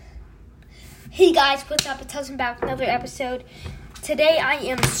Hey guys, what's up? It's Husband back with another episode. Today I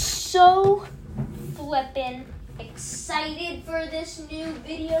am so flippin' excited for this new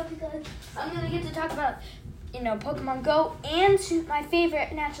video because I'm gonna get to talk about, Pokemon Go and my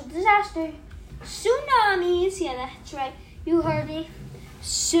favorite natural disaster, tsunamis. Yeah, that's right. You heard me.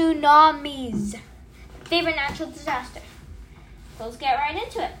 Tsunamis. Favorite natural disaster. So let's get right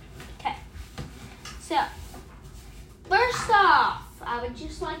into it. Okay. So, first off, I would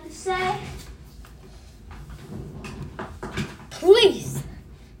just like to say, please,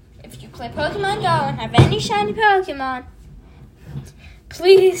 if you play Pokemon Go and have any shiny Pokemon,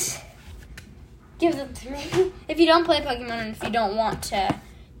 please give them to me. If you don't play Pokemon and if you don't want to,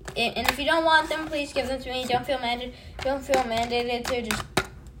 and if you don't want them, please give them to me. Don't feel mandated to. Just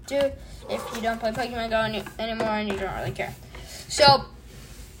do it if you don't play Pokemon Go anymore and you don't really care. So,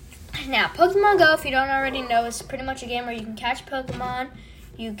 now, Pokemon Go, if you don't already know, is pretty much a game where you can catch Pokemon,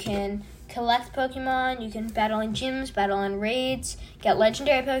 you can collect Pokemon, you can battle in gyms, battle in raids, get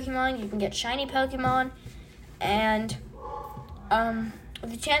legendary Pokemon, you can get shiny Pokemon, and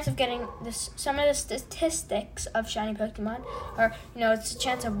the chance of getting some of the statistics of shiny Pokemon are, it's a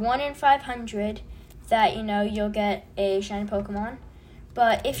chance of 1 in 500 that, you'll get a shiny Pokemon.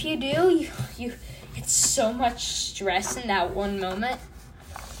 But if you do, it's so much stress in that one moment.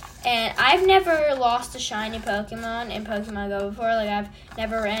 And I've never lost a shiny Pokemon in Pokemon Go before. Like, I've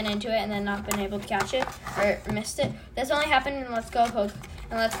never ran into it and then not been able to catch it or missed it. That's only happened in Let's Go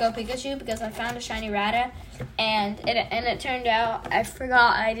Pikachu because I found a shiny Rattata and it turned out I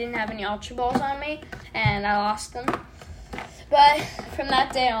forgot I didn't have any Ultra Balls on me and I lost them. But from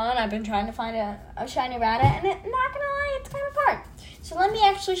that day on, I've been trying to find a shiny Rattata, and not gonna lie, it's kind of hard. So let me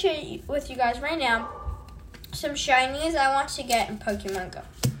actually share with you guys right now some shinies I want to get in Pokemon Go.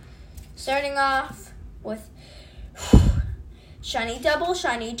 Starting off with shiny Double,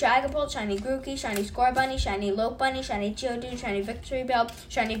 shiny Dragapult, shiny Grookey, shiny Scorbunny, shiny Lopunny, shiny Geodude, shiny Victory Bell,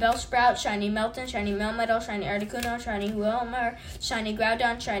 shiny Bellsprout, shiny Melton, shiny Melmetal, shiny Articuno, shiny Wilmer, shiny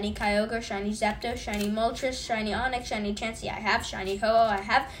Groudon, shiny Kyogre, shiny Zapdos, shiny Moltres, shiny Onix, shiny Chansey I have, shiny Ho-Oh I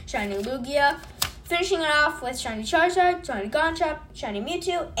have, shiny Lugia. Finishing it off with shiny Charizard, shiny Garchomp, shiny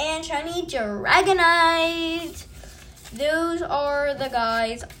Mewtwo, and shiny Dragonite. Those are the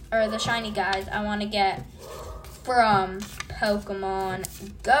shiny guys I want to get from Pokemon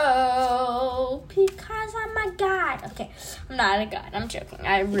Go because I'm a god. Okay, I'm not a god. I'm joking.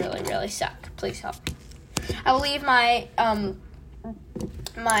 I really, really suck. Please help me. I will leave my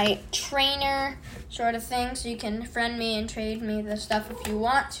my trainer sort of thing so you can friend me and trade me the stuff if you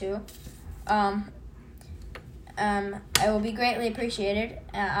want to. I will be greatly appreciated.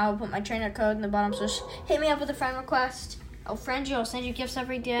 I'll put my trainer code in the bottom, so just hit me up with a friend request. I'll friend you. I'll send you gifts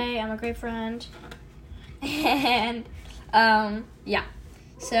every day. I'm a great friend. And, yeah.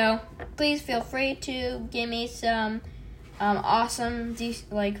 So, please feel free to give me some awesome,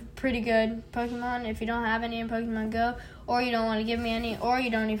 pretty good Pokemon. If you don't have any in Pokemon Go, or you don't want to give me any, or you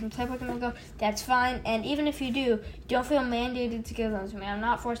don't even play Pokemon Go, that's fine. And even if you do, don't feel mandated to give them to me. I'm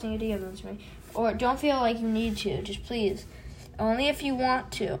not forcing you to give them to me. Or don't feel like you need to. Just please. Only if you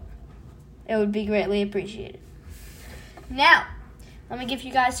want to. It would be greatly appreciated. Now, let me give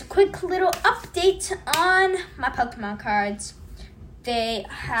you guys a quick little update on my Pokemon cards. They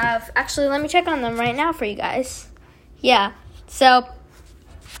have... Actually, let me check on them right now for you guys. Yeah. So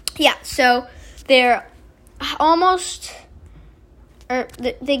they're almost...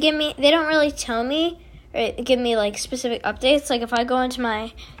 They don't really tell me, or give me, specific updates. Like, if I go into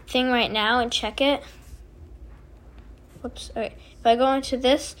my thing right now and check it. Whoops. Okay. If I go into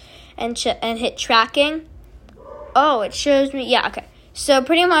this and hit tracking, it shows me. Yeah. Okay. So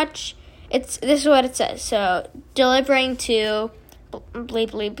pretty much, this is what it says. So delivering to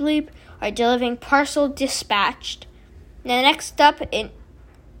bleep bleep bleep, or delivering parcel dispatched. Now next up, it's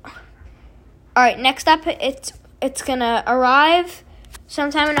gonna arrive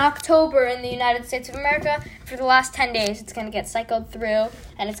sometime in October in the United States of America. For the last 10 days, it's going to get cycled through,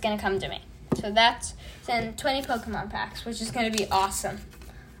 and it's going to come to me. So that's in 20 Pokemon packs, which is going to be awesome.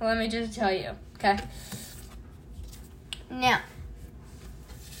 Let me just tell you, okay? Now.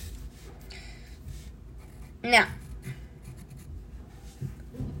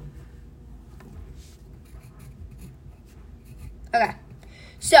 Okay.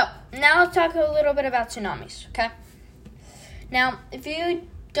 So, now let's talk a little bit about tsunamis, okay? Now, if you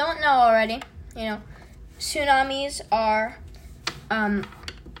don't know already, tsunamis are a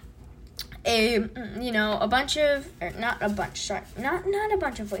bunch of, or not a bunch, sorry, not a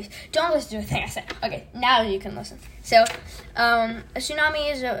bunch of waves. Don't listen to a thing I said. Okay, now you can listen. So, a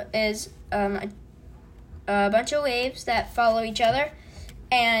tsunami is a bunch of waves that follow each other,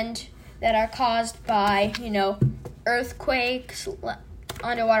 and that are caused by, earthquakes,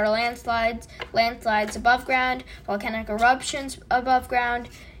 underwater landslides above ground, volcanic eruptions above ground,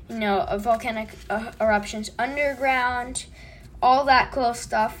 volcanic eruptions underground, all that cool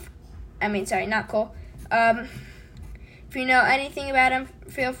stuff. Not cool. If you know anything about them,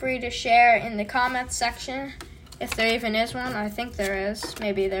 feel free to share in the comments section. If there even is one. I think there is.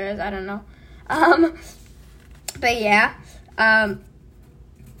 Maybe there is. I don't know. But yeah.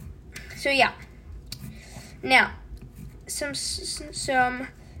 So yeah. Now, some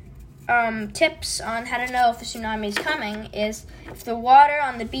tips on how to know if a tsunami is coming is if the water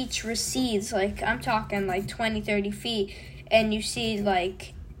on the beach recedes, like I'm talking like 20, 30 feet, and you see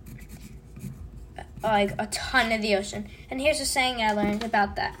like a ton of the ocean. And here's a saying I learned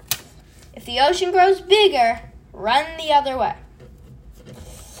about that. If the ocean grows bigger, run the other way.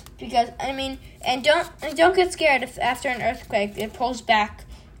 Because, and don't get scared if after an earthquake it pulls back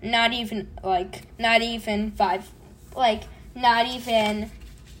not even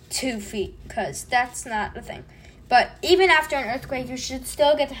 2 feet, because that's not a thing. But even after an earthquake, you should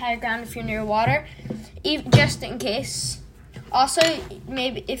still get to higher ground if you're near water, just in case. Also,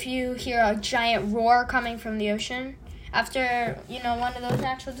 maybe if you hear a giant roar coming from the ocean after, one of those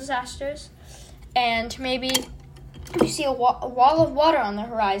natural disasters, and maybe if you see a wall of water on the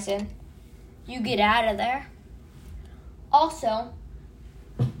horizon, you get out of there. Also,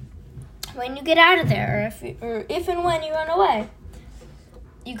 when you get out of there, or if and when you run away,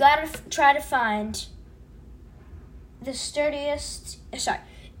 you gotta try to find the sturdiest.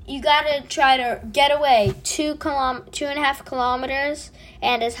 You gotta try to get away 2.5 kilometers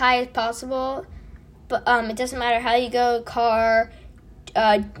and as high as possible. But it doesn't matter how you go, car,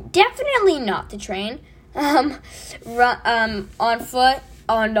 definitely not the train. Run on foot,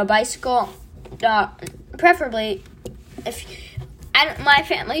 on a bicycle, preferably. My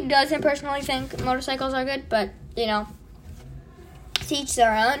family doesn't personally think motorcycles are good, but to each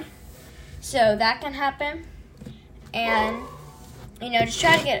their own. So that can happen, and just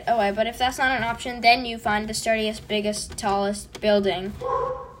try to get away. But if that's not an option, then you find the sturdiest, biggest, tallest building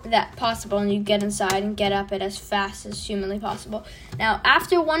that possible, and you get inside and get up it as fast as humanly possible. Now,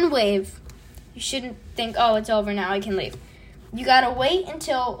 after one wave, you shouldn't think, oh, it's over now, I can leave. You gotta wait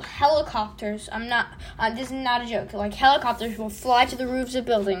until helicopters, this is not a joke, like helicopters will fly to the roofs of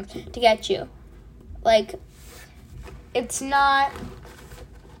buildings to get you. Like, it's not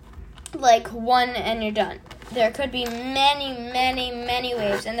like one and you're done. There could be many, many, many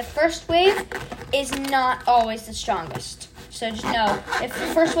waves, and the first wave is not always the strongest. So just know, if the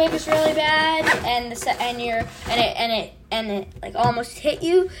first wave is really bad and it like almost hit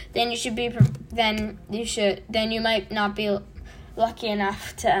you, then you might not be lucky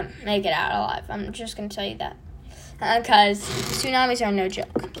enough to make it out alive. I'm just gonna tell you that, because tsunamis are no joke.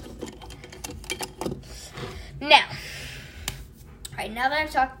 Now that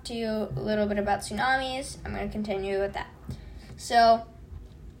I've talked to you a little bit about tsunamis, I'm going to continue with that. So,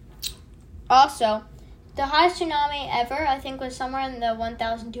 also, the highest tsunami ever, I think, was somewhere in the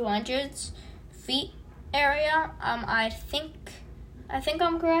 1,200s feet area. I think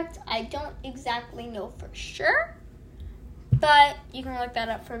I'm correct. I don't exactly know for sure, but you can look that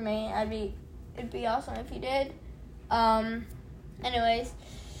up for me. It'd be awesome if you did. Anyways,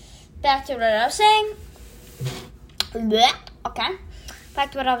 back to what I was saying. Okay.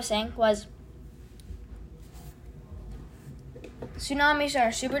 Back to what I was saying was tsunamis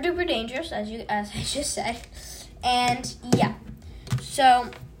are super duper dangerous, as I just said. And yeah. So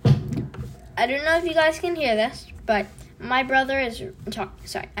I don't know if you guys can hear this, but my brother is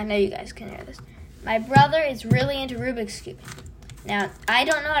I know you guys can hear this. My brother is really into Rubik's Cube. Now, I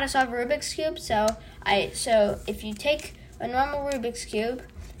don't know how to solve a Rubik's Cube, so if you take a normal Rubik's Cube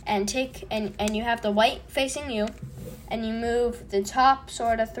and you have the white facing you, and you move the top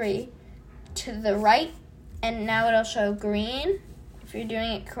sort of 3 to the right, and now it'll show green if you're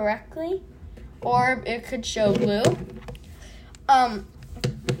doing it correctly, or it could show blue. You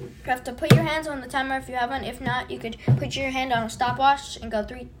have to put your hands on the timer if you have one. If not, you could put your hand on a stopwatch and go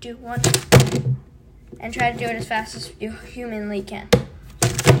 3, 2, 1, and try to do it as fast as you humanly can.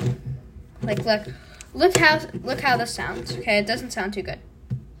 Like, look how this sounds. Okay, it doesn't sound too good.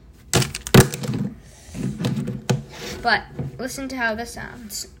 But listen to how this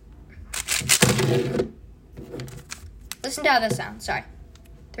sounds. Sorry.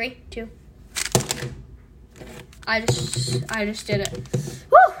 3, 2. I just did it.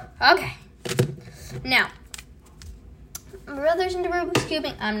 Woo! Okay. Now, my brother's into Rubik's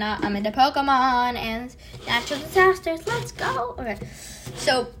Cubing. I'm not. I'm into Pokémon and natural disasters. Let's go. Okay.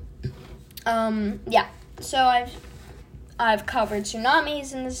 So, yeah. So I've covered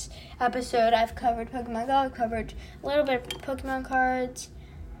tsunamis in this episode. I've covered Pokemon Go. I've covered a little bit of Pokemon cards.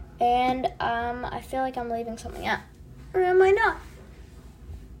 And I feel like I'm leaving something out. Or am I not?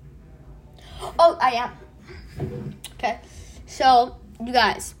 Oh, I am. Okay. So, you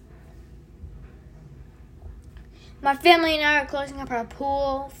guys. My family and I are closing up our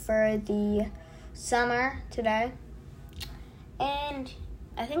pool for the summer today. And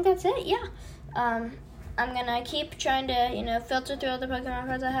I think that's it, yeah. I'm going to keep trying to, filter through all the Pokemon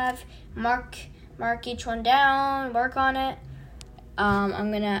cards I have. Mark each one down, work on it.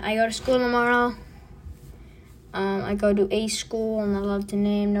 I go to school tomorrow. I go to a school, I'm not allowed to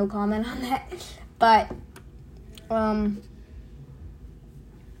name, no comment on that. But,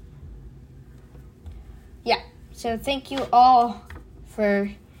 yeah. So thank you all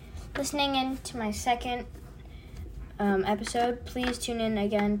for listening in to my second episode. Please tune in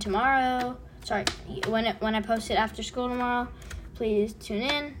again tomorrow. Sorry, when I post it after school tomorrow, please tune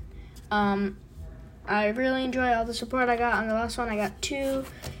in. I really enjoy all the support I got on the last one. I got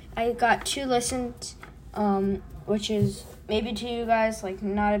two listens, which is maybe to you guys like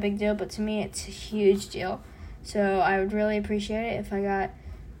not a big deal, but to me it's a huge deal. So I would really appreciate it if I got.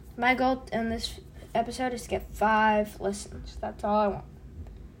 My goal in this episode is to get 5 listens. That's all I want.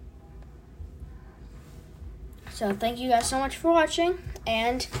 So thank you guys so much for watching,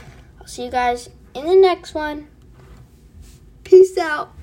 and I'll see you guys in the next one. Peace out.